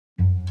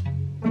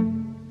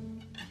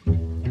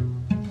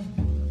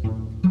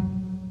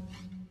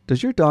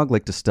Does your dog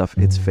like to stuff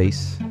its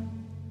face?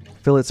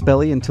 Fill its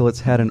belly until it's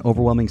had an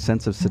overwhelming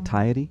sense of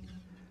satiety?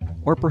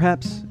 Or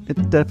perhaps it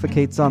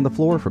defecates on the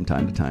floor from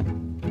time to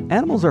time?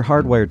 Animals are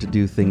hardwired to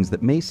do things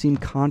that may seem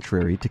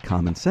contrary to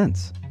common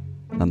sense.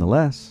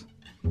 Nonetheless,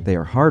 they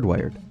are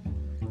hardwired.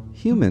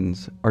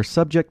 Humans are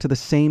subject to the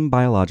same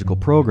biological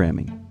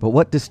programming, but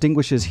what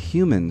distinguishes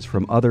humans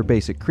from other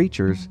basic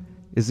creatures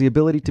is the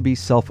ability to be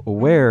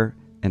self-aware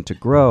and to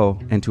grow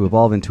and to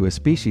evolve into a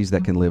species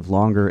that can live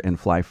longer and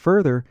fly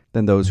further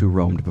than those who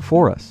roamed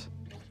before us.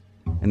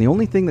 And the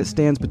only thing that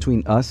stands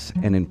between us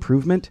and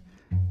improvement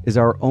is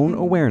our own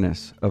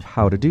awareness of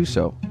how to do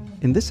so.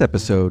 In this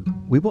episode,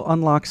 we will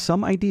unlock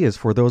some ideas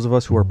for those of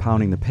us who are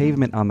pounding the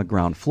pavement on the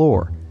ground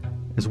floor,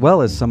 as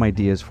well as some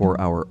ideas for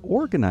our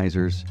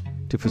organizers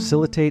to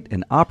facilitate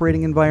an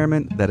operating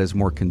environment that is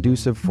more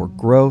conducive for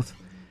growth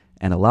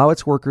and allow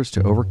its workers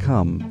to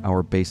overcome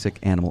our basic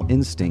animal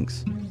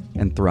instincts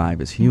and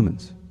thrive as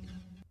humans.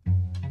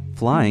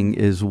 Flying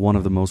is one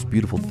of the most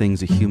beautiful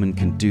things a human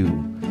can do.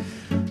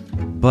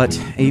 But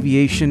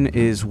aviation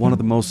is one of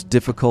the most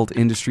difficult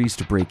industries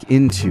to break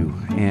into,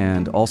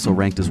 and also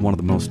ranked as one of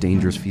the most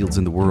dangerous fields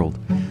in the world.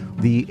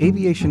 The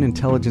Aviation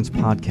Intelligence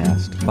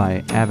Podcast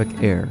by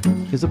Avic Air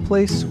is a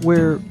place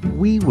where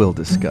we will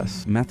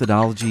discuss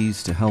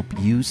methodologies to help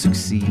you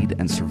succeed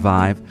and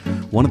survive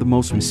one of the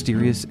most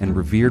mysterious and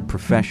revered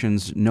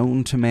professions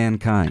known to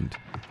mankind.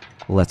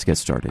 Let's get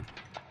started.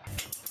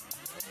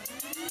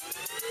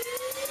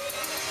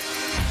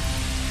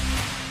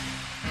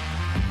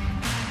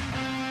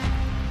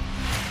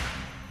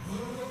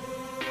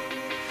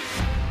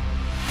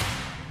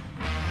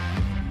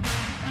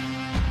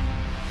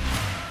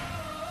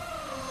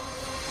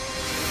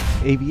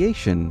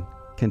 Aviation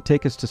can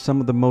take us to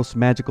some of the most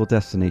magical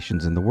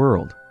destinations in the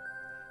world.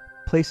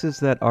 Places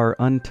that are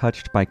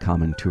untouched by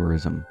common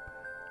tourism,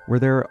 where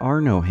there are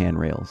no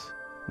handrails,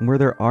 and where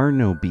there are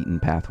no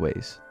beaten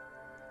pathways.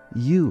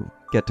 You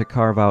get to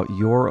carve out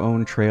your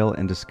own trail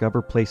and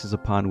discover places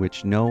upon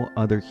which no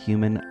other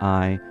human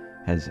eye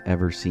has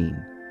ever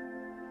seen.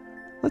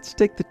 Let's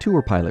take the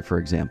tour pilot, for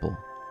example.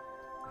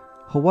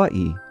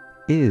 Hawaii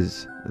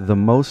is the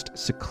most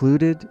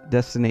secluded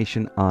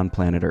destination on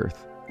planet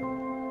Earth.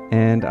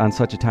 And on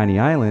such a tiny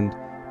island,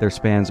 there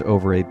spans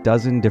over a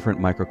dozen different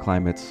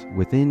microclimates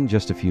within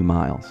just a few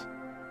miles.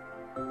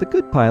 The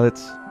good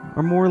pilots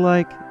are more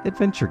like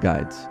adventure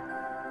guides,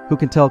 who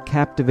can tell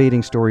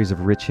captivating stories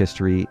of rich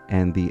history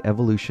and the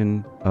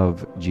evolution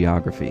of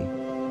geography,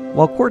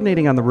 while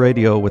coordinating on the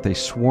radio with a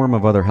swarm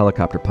of other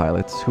helicopter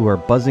pilots who are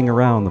buzzing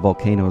around the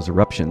volcano's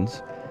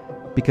eruptions,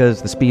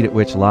 because the speed at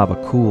which lava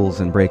cools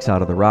and breaks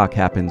out of the rock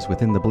happens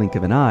within the blink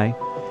of an eye.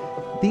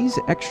 These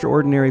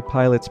extraordinary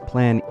pilots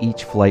plan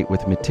each flight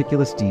with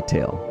meticulous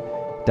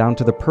detail, down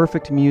to the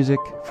perfect music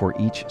for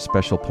each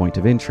special point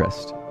of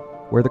interest,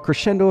 where the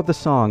crescendo of the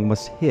song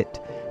must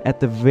hit at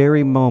the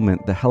very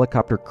moment the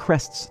helicopter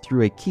crests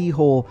through a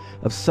keyhole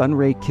of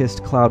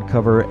sunray-kissed cloud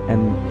cover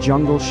and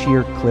jungle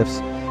sheer cliffs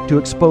to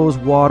expose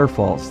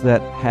waterfalls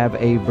that have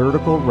a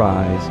vertical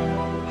rise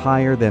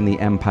higher than the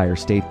Empire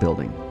State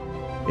Building.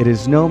 It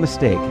is no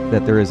mistake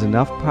that there is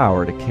enough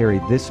power to carry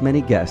this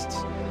many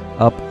guests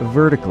up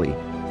vertically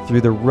through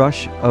the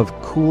rush of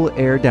cool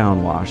air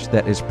downwash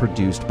that is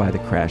produced by the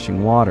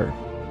crashing water.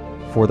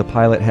 For the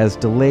pilot has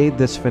delayed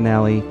this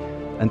finale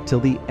until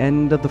the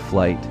end of the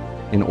flight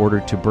in order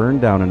to burn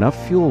down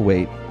enough fuel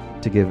weight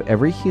to give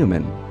every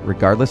human,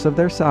 regardless of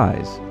their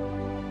size,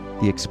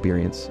 the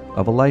experience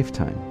of a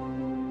lifetime.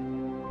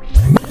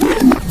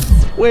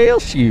 Well,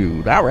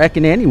 shoot, I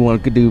reckon anyone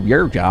could do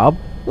your job.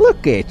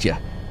 Look at you.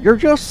 You're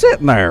just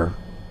sitting there.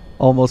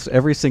 Almost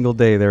every single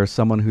day there is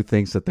someone who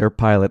thinks that their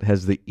pilot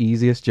has the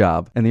easiest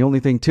job, and the only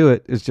thing to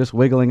it is just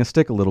wiggling a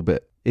stick a little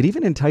bit. It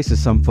even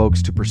entices some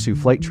folks to pursue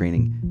flight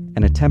training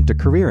and attempt a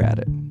career at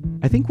it.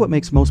 I think what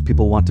makes most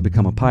people want to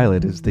become a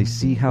pilot is they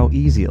see how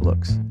easy it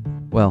looks.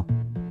 Well,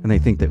 and they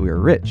think that we are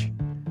rich.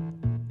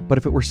 But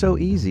if it were so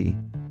easy,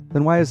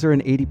 then why is there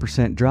an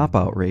 80%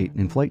 dropout rate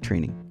in flight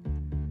training?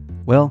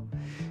 Well,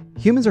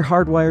 humans are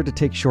hardwired to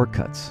take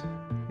shortcuts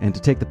and to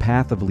take the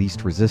path of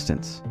least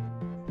resistance.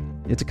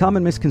 It's a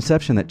common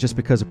misconception that just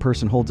because a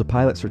person holds a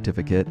pilot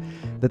certificate,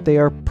 that they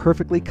are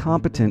perfectly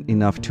competent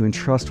enough to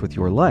entrust with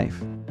your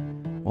life.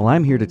 Well,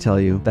 I'm here to tell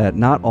you that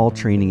not all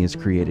training is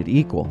created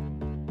equal,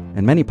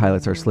 and many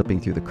pilots are slipping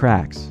through the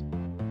cracks.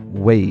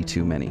 Way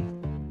too many.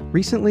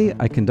 Recently,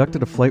 I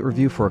conducted a flight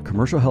review for a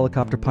commercial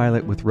helicopter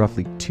pilot with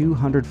roughly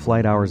 200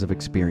 flight hours of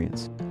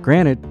experience.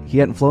 Granted, he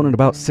hadn't flown in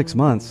about 6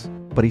 months,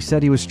 but he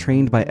said he was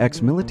trained by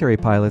ex-military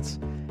pilots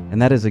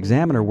and that his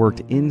examiner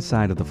worked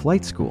inside of the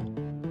flight school.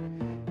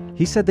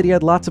 He said that he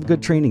had lots of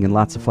good training and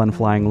lots of fun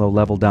flying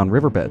low-level down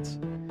riverbeds.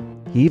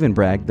 He even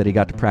bragged that he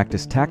got to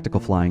practice tactical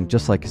flying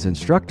just like his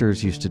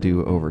instructors used to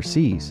do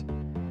overseas.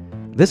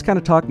 This kind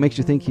of talk makes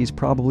you think he's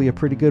probably a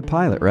pretty good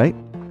pilot, right?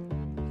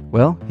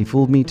 Well, he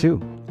fooled me too.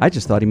 I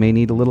just thought he may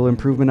need a little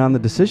improvement on the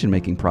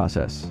decision-making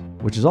process,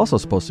 which is also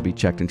supposed to be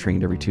checked and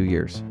trained every 2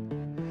 years.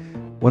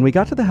 When we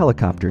got to the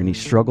helicopter and he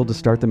struggled to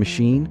start the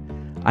machine,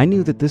 I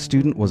knew that this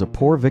student was a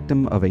poor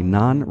victim of a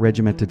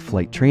non-regimented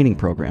flight training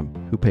program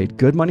who paid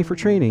good money for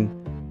training,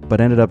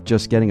 but ended up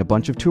just getting a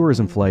bunch of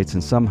tourism flights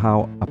and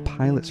somehow a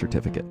pilot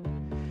certificate.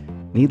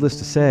 Needless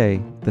to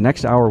say, the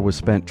next hour was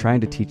spent trying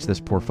to teach this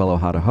poor fellow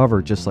how to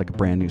hover just like a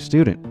brand new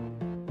student.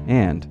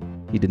 And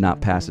he did not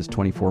pass his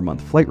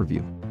 24-month flight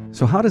review.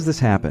 So how does this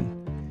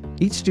happen?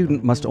 Each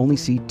student must only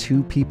see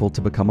 2 people to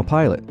become a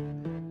pilot.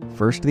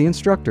 First the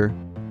instructor,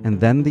 and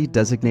then the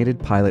designated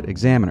pilot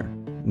examiner,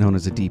 known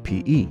as a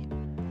DPE.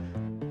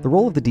 The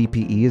role of the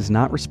DPE is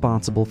not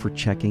responsible for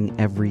checking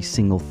every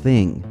single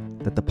thing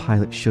that the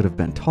pilot should have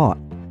been taught.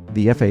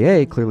 The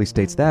FAA clearly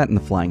states that in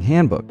the flying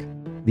handbook.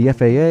 The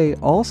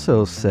FAA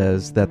also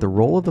says that the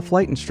role of the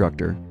flight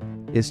instructor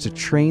is to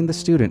train the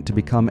student to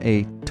become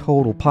a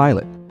total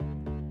pilot.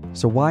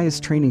 So why is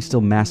training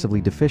still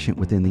massively deficient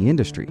within the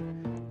industry?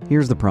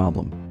 Here's the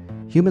problem.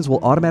 Humans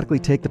will automatically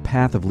take the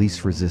path of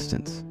least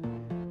resistance.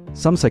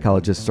 Some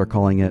psychologists are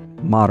calling it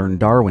modern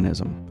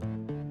Darwinism.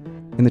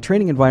 In the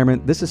training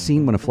environment, this is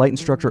seen when a flight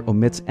instructor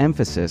omits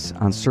emphasis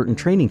on certain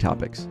training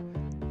topics.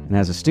 And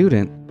as a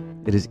student,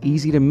 it is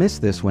easy to miss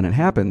this when it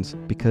happens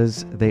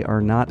because they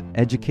are not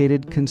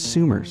educated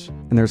consumers.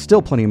 And there's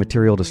still plenty of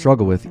material to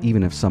struggle with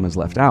even if some is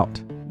left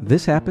out.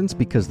 This happens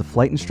because the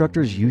flight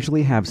instructors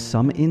usually have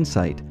some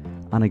insight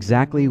on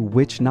exactly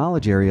which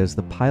knowledge areas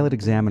the pilot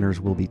examiners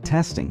will be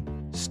testing.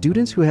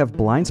 Students who have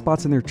blind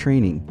spots in their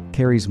training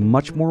carries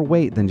much more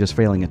weight than just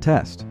failing a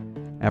test.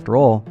 After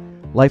all,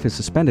 life is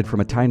suspended from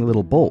a tiny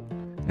little bolt,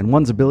 and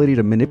one's ability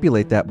to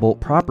manipulate that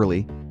bolt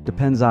properly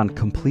depends on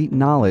complete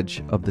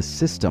knowledge of the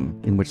system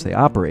in which they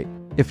operate.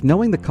 If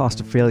knowing the cost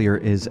of failure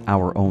is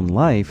our own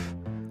life,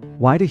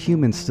 why do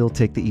humans still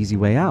take the easy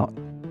way out?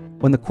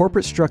 When the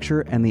corporate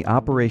structure and the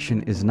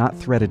operation is not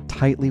threaded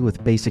tightly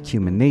with basic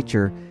human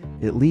nature,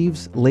 it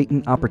leaves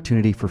latent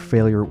opportunity for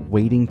failure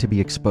waiting to be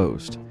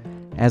exposed.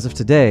 As of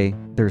today,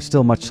 there's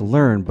still much to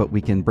learn, but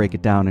we can break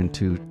it down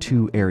into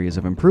 2 areas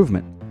of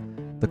improvement: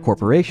 the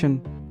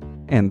corporation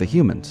and the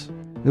humans.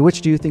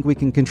 Which do you think we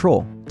can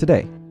control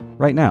today,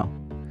 right now?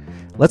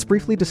 Let's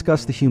briefly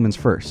discuss the humans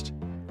first.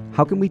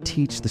 How can we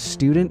teach the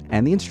student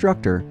and the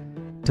instructor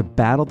to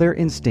battle their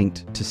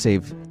instinct to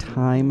save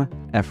time,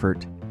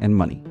 effort, and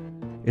money?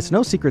 It's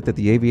no secret that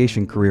the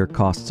aviation career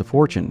costs a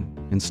fortune,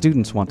 and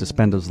students want to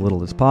spend as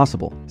little as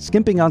possible.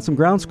 Skimping on some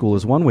ground school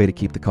is one way to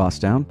keep the costs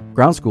down.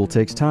 Ground school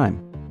takes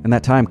time, and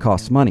that time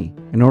costs money.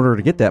 In order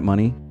to get that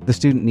money, the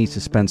student needs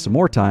to spend some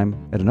more time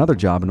at another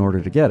job in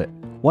order to get it.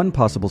 One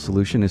possible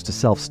solution is to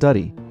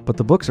self-study, but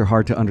the books are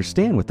hard to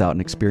understand without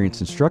an experienced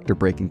instructor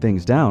breaking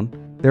things down.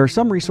 There are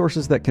some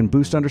resources that can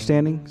boost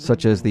understanding,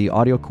 such as the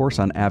audio course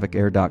on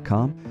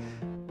avocair.com,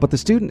 but the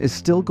student is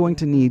still going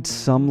to need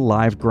some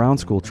live ground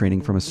school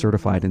training from a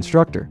certified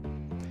instructor.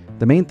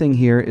 The main thing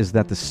here is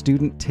that the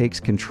student takes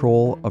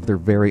control of their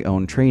very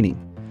own training.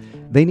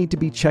 They need to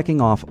be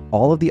checking off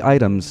all of the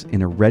items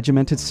in a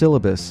regimented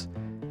syllabus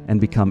and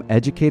become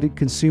educated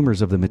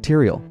consumers of the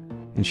material.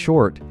 In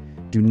short,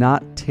 do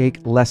not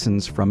take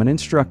lessons from an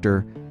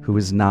instructor who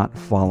is not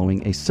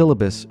following a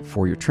syllabus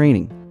for your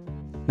training.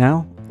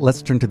 Now,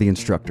 let's turn to the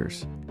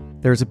instructors.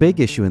 There's a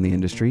big issue in the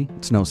industry,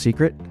 it's no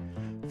secret.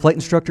 Flight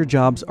instructor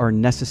jobs are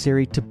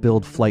necessary to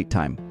build flight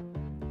time,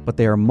 but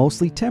they are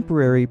mostly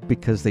temporary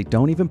because they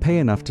don't even pay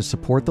enough to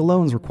support the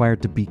loans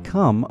required to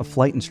become a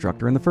flight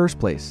instructor in the first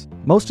place.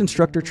 Most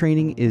instructor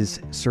training is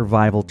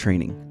survival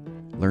training.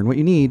 Learn what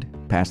you need,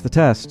 pass the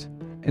test,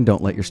 and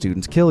don't let your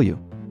students kill you.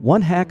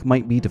 One hack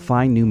might be to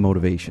find new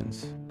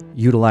motivations.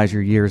 Utilize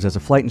your years as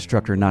a flight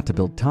instructor not to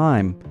build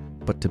time,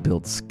 but to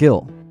build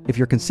skill. If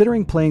you're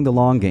considering playing the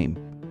long game,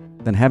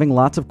 then having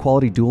lots of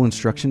quality dual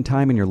instruction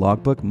time in your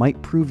logbook might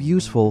prove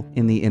useful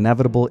in the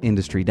inevitable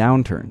industry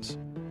downturns.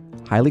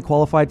 Highly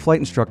qualified flight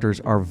instructors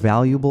are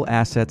valuable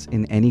assets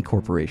in any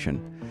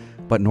corporation,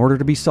 but in order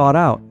to be sought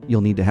out, you'll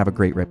need to have a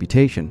great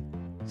reputation.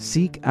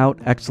 Seek out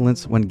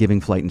excellence when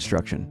giving flight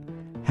instruction.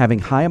 Having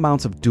high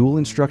amounts of dual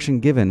instruction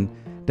given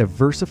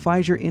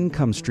diversifies your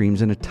income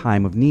streams in a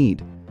time of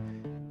need.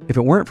 If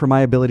it weren't for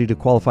my ability to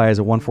qualify as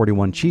a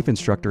 141 chief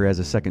instructor as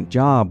a second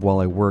job while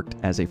I worked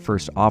as a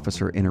first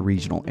officer in a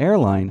regional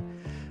airline,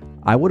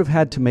 I would have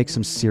had to make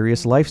some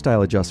serious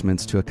lifestyle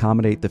adjustments to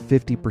accommodate the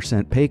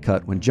 50% pay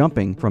cut when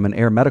jumping from an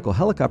air medical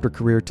helicopter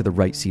career to the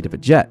right seat of a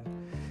jet.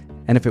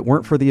 And if it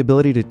weren't for the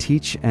ability to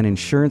teach an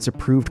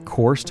insurance-approved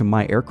course to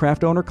my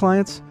aircraft owner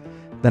clients,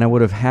 then I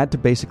would have had to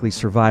basically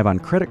survive on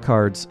credit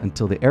cards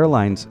until the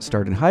airlines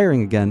started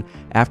hiring again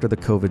after the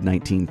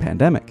COVID-19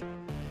 pandemic.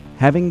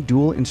 Having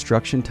dual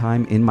instruction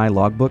time in my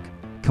logbook,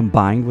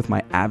 combined with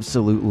my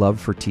absolute love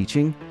for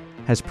teaching,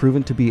 has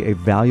proven to be a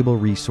valuable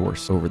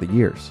resource over the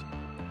years.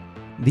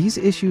 These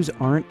issues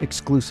aren't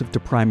exclusive to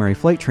primary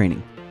flight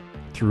training.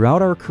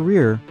 Throughout our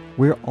career,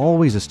 we're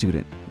always a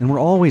student, and we're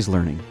always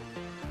learning.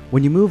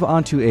 When you move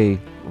on to a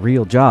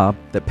real job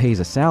that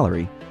pays a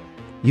salary,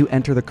 you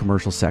enter the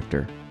commercial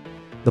sector.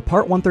 The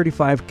Part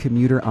 135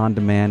 commuter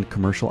on-demand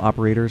commercial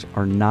operators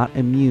are not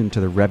immune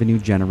to the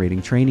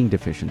revenue-generating training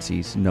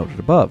deficiencies noted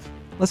above.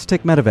 Let's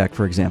take Medevac,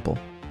 for example.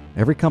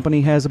 Every company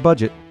has a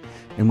budget,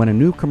 And when a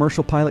new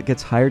commercial pilot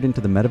gets hired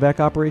into the medevac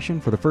operation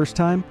for the first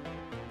time,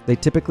 they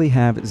typically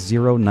have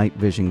zero night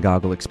vision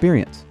goggle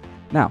experience.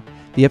 Now,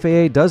 the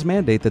FAA does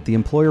mandate that the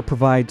employer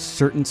provide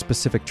certain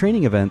specific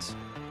training events,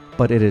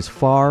 but it is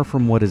far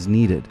from what is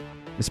needed,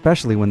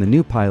 especially when the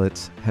new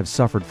pilots have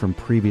suffered from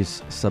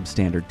previous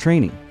substandard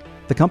training.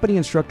 The company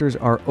instructors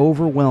are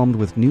overwhelmed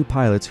with new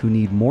pilots who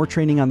need more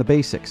training on the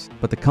basics,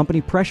 but the company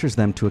pressures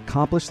them to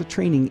accomplish the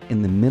training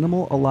in the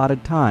minimal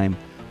allotted time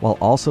while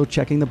also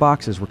checking the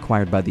boxes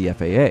required by the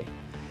FAA.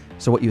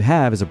 So what you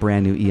have is a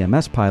brand new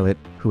EMS pilot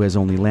who has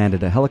only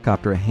landed a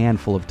helicopter a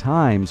handful of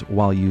times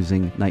while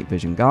using night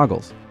vision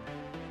goggles.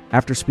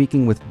 After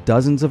speaking with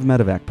dozens of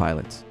medevac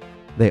pilots,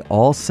 they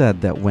all said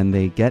that when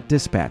they get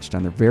dispatched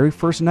on their very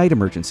first night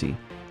emergency,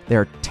 they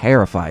are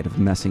terrified of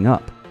messing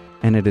up.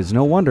 And it is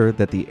no wonder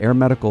that the air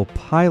medical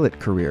pilot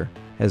career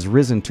has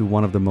risen to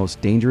one of the most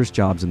dangerous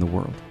jobs in the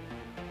world.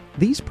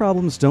 These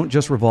problems don't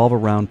just revolve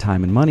around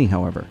time and money,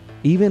 however.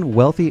 Even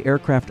wealthy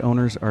aircraft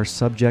owners are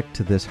subject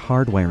to this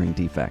hardwiring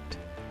defect.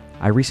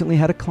 I recently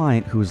had a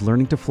client who was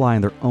learning to fly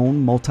in their own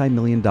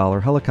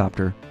multi-million-dollar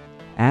helicopter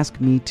ask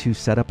me to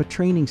set up a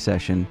training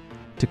session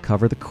to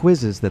cover the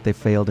quizzes that they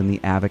failed in the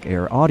Avic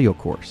Air audio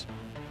course.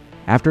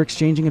 After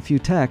exchanging a few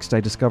texts,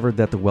 I discovered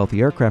that the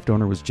wealthy aircraft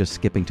owner was just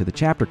skipping to the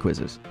chapter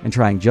quizzes and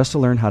trying just to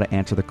learn how to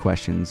answer the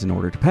questions in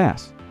order to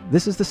pass.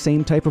 This is the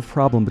same type of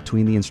problem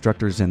between the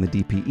instructors and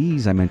the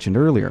DPEs I mentioned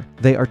earlier.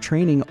 They are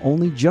training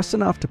only just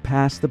enough to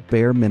pass the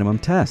bare minimum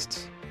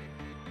tests.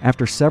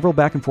 After several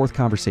back and forth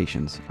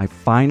conversations, I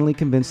finally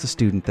convinced the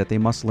student that they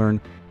must learn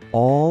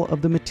all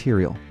of the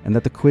material and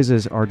that the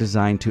quizzes are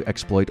designed to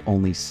exploit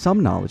only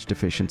some knowledge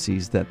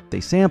deficiencies that they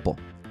sample.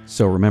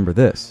 So remember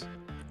this: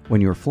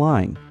 when you're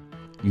flying,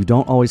 you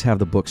don't always have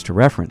the books to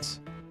reference.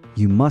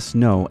 You must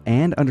know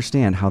and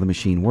understand how the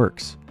machine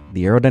works,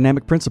 the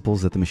aerodynamic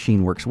principles that the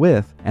machine works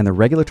with, and the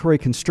regulatory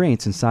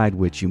constraints inside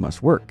which you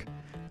must work.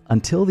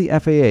 Until the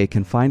FAA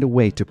can find a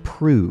way to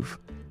prove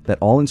that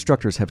all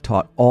instructors have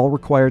taught all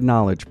required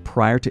knowledge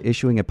prior to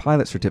issuing a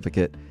pilot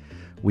certificate,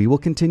 we will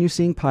continue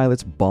seeing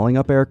pilots balling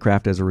up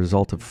aircraft as a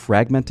result of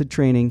fragmented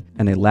training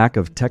and a lack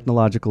of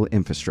technological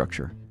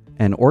infrastructure.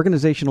 An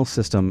organizational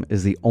system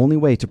is the only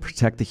way to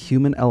protect the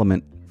human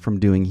element from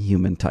doing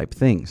human-type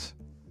things.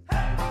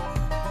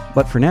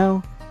 But for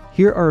now,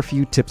 here are a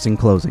few tips in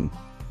closing.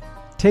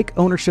 Take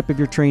ownership of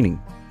your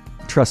training.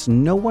 Trust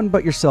no one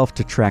but yourself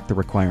to track the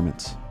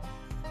requirements.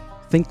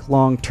 Think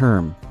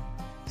long-term.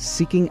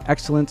 Seeking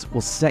excellence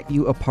will set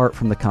you apart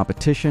from the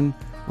competition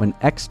when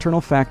external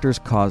factors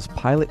cause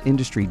pilot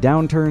industry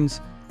downturns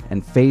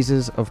and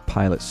phases of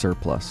pilot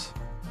surplus.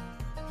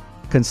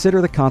 Consider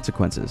the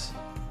consequences.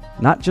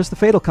 Not just the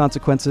fatal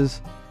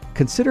consequences.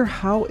 Consider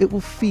how it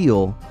will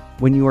feel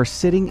when you are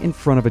sitting in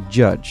front of a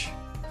judge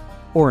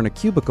or in a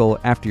cubicle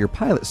after your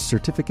pilot's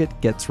certificate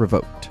gets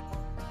revoked.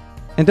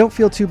 And don't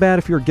feel too bad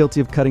if you're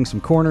guilty of cutting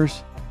some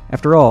corners.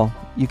 After all,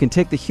 you can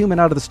take the human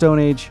out of the Stone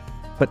Age,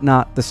 but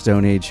not the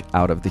Stone Age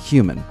out of the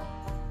human.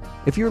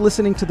 If you're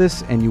listening to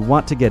this and you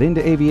want to get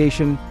into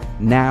aviation,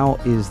 now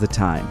is the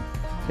time.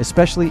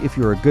 Especially if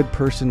you're a good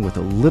person with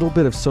a little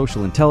bit of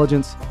social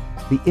intelligence,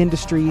 the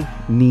industry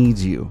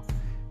needs you.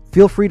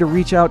 Feel free to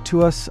reach out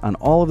to us on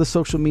all of the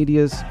social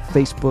medias,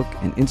 Facebook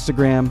and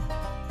Instagram,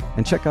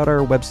 and check out our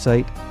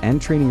website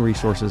and training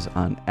resources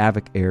on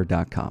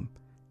avicair.com.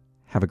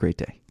 Have a great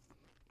day.